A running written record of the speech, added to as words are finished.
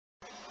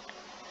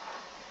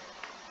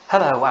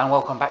Hello and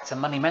welcome back to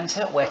Money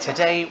Mentor, where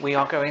today we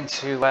are going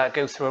to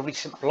go through a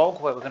recent blog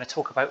where we're going to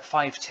talk about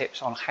 5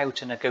 tips on how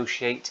to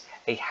negotiate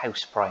a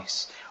house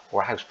price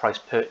or a house price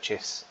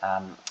purchase,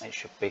 it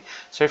should be.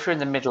 So if you're in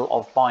the middle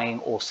of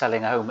buying or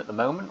selling a home at the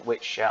moment,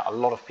 which a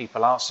lot of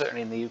people are,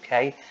 certainly in the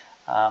UK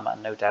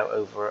and no doubt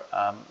over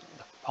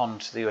the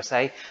pond to the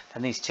USA,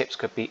 then these tips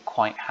could be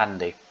quite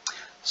handy.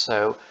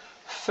 So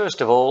first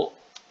of all,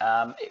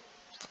 it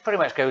pretty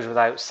much goes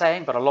without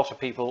saying, but a lot of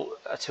people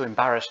are too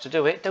embarrassed to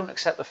do it. Don't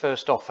accept the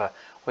first offer,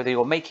 whether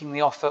you're making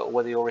the offer or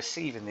whether you're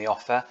receiving the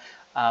offer.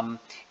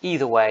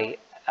 Either way,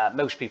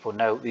 most people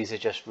know these are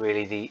just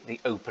really the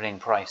opening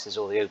prices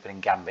or the opening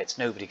gambits.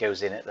 Nobody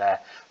goes in at their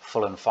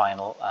full and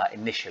final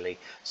initially.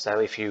 So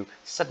if you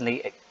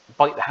suddenly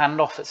bite the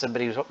hand off at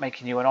somebody who's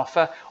making you an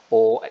offer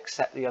or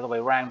accept the other way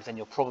around, then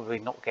you're probably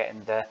not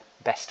getting the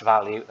best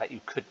value that you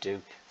could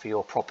do for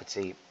your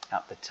property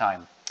at the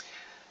time.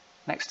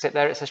 Next tip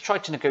there, it says try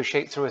to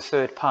negotiate through a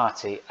third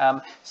party.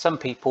 Some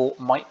people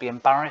might be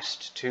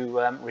embarrassed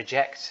to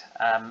reject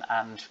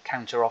and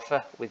counter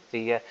offer with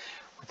the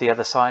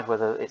other side,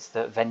 whether it's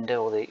the vendor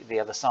or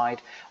the other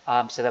side.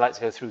 So they like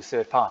to go through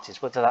third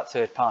parties, whether that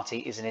third party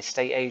is an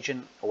estate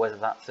agent or whether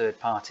that third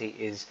party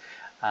is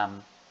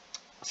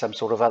some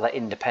sort of other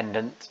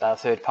independent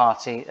third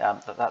party.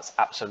 That's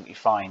absolutely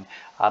fine.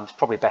 It's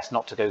probably best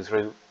not to go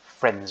through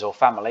friends or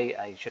family.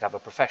 You should have a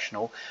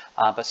professional,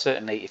 but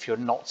certainly if you're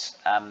not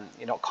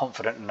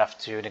confident enough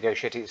to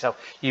negotiate it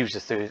yourself, use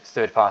the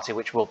third party,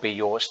 which will be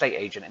your estate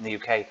agent in the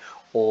UK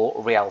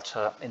or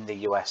realtor in the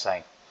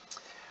USA.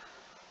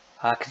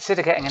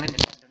 Consider getting an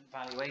independent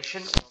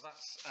valuation. Well,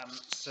 that's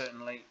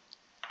certainly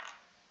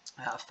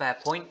a fair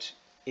point.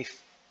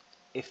 If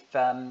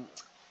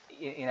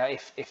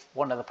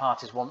one of the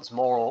parties wants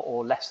more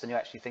or less than you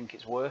actually think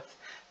it's worth,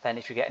 then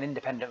if you get an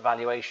independent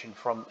valuation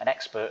from an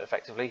expert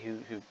effectively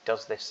who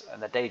does this in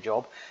their day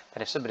job,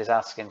 then if somebody's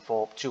asking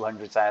for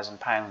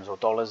 £200,000 or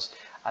dollars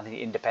and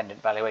the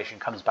independent valuation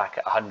comes back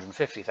at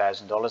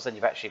 $150,000, then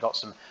you've actually got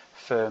some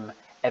firm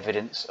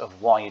evidence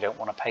of why you don't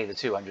want to pay the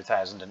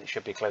 200,000 and it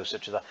should be closer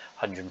to the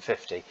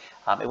 150. It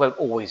won't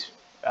always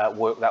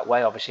work that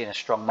way. Obviously in a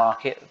strong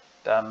market,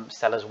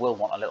 sellers will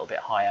want a little bit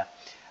higher.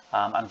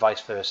 And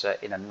vice versa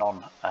in a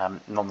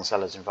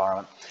non-seller's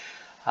environment.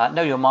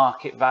 Know your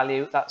market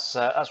value. That's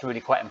really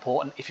quite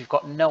important. If you've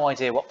got no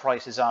idea what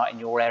prices are in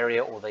your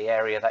area or the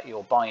area that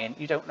you're buying,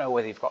 you don't know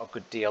whether you've got a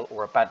good deal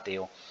or a bad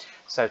deal.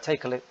 So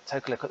take a look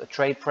at the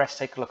trade press,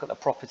 take a look at the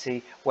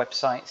property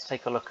websites,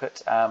 take a look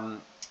at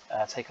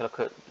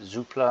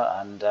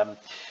Zoopla and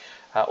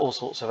all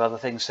sorts of other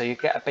things, so you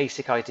get a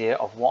basic idea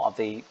of what are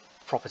the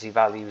property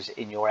values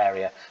in your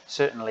area.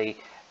 Certainly.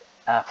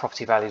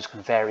 Property values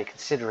can vary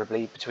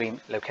considerably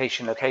between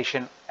location,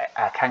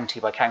 county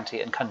by county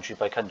and country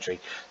by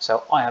country.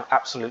 So I have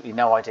absolutely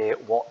no idea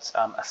what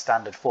a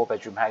standard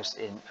 4-bedroom house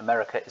in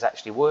America is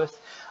actually worth,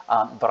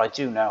 but I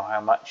do know how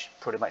much,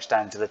 pretty much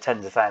down to the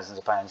tens of thousands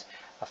of pounds,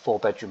 a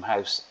 4-bedroom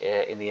house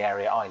in the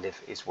area I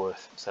live is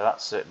worth. So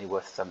that's certainly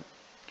worth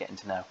getting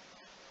to know.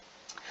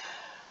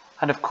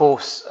 And of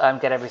course,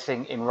 get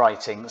everything in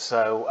writing.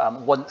 So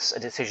once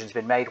a decision's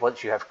been made,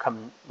 once you've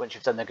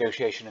done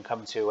negotiation and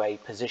come to a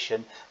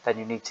position, then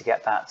you need to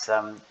get that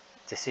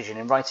decision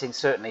in writing.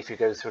 Certainly, if you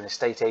go through an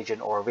estate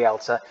agent or a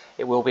realtor,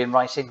 it will be in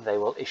writing. They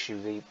will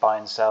issue the buy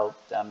and sell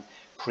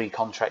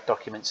pre-contract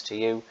documents to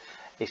you.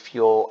 If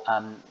you're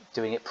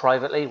doing it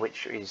privately,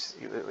 which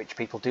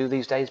people do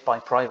these days, buy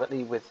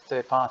privately with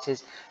third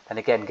parties, then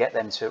again get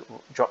them to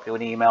drop you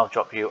an email,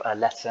 drop you a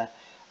letter.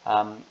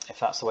 If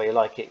that's the way you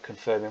like it,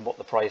 confirming what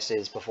the price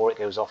is before it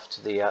goes off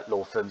to the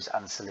law firms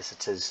and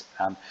solicitors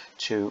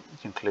to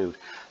conclude.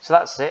 So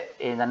that's it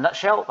in a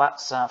nutshell.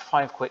 That's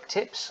 5 quick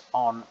tips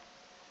on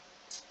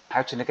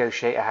how to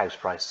negotiate a house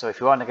price. So if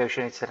you are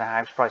negotiating a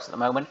house price at the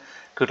moment,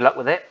 good luck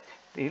with it.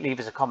 Leave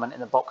us a comment in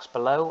the box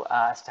below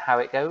as to how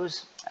it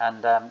goes,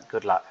 and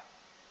good luck.